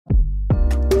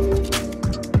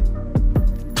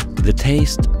The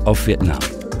taste of Vietnam.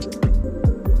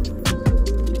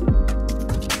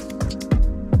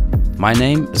 My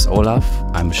name is Olaf.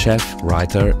 I'm a chef,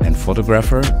 writer and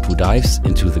photographer who dives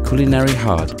into the culinary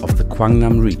heart of the Quang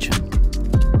Nam region.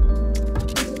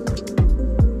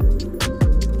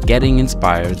 Getting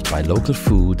inspired by local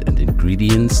food and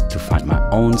ingredients to find my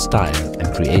own style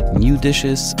and create new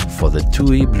dishes for the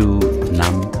Tui Blue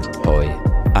Nam Hoi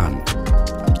An.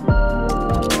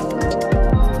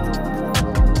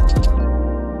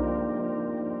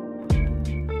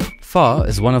 Pho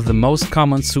is one of the most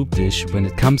common soup dish when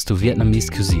it comes to Vietnamese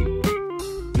cuisine.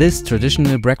 This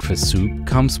traditional breakfast soup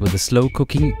comes with a slow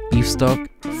cooking beef stock,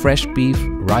 fresh beef,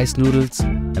 rice noodles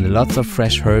and lots of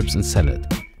fresh herbs and salad.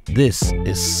 This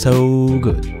is so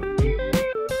good.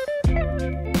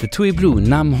 The Tui Blue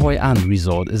Nam Hoi An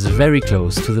resort is very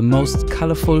close to the most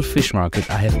colorful fish market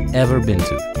I have ever been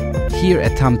to. Here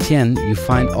at Tien you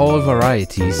find all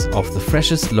varieties of the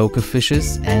freshest local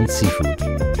fishes and seafood.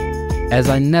 As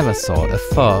I never saw a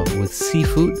pho with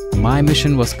seafood, my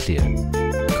mission was clear.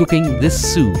 Cooking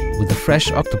this soup with a fresh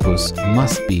octopus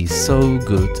must be so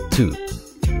good too.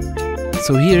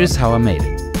 So here is how I made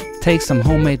it. Take some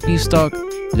homemade beef stock,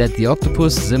 let the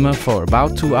octopus simmer for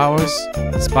about 2 hours,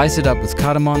 spice it up with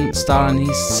cardamom, star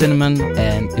anise, cinnamon,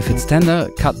 and if it's tender,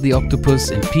 cut the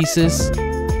octopus in pieces.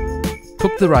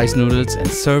 Cook the rice noodles and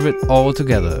serve it all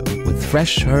together with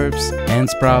fresh herbs and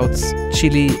sprouts,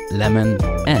 chili, lemon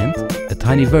and a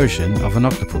tiny version of an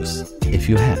octopus, if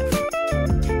you have.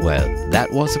 Well, that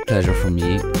was a pleasure for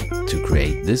me to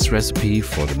create this recipe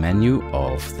for the menu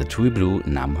of the Tui Blue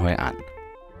Nam Hoi An.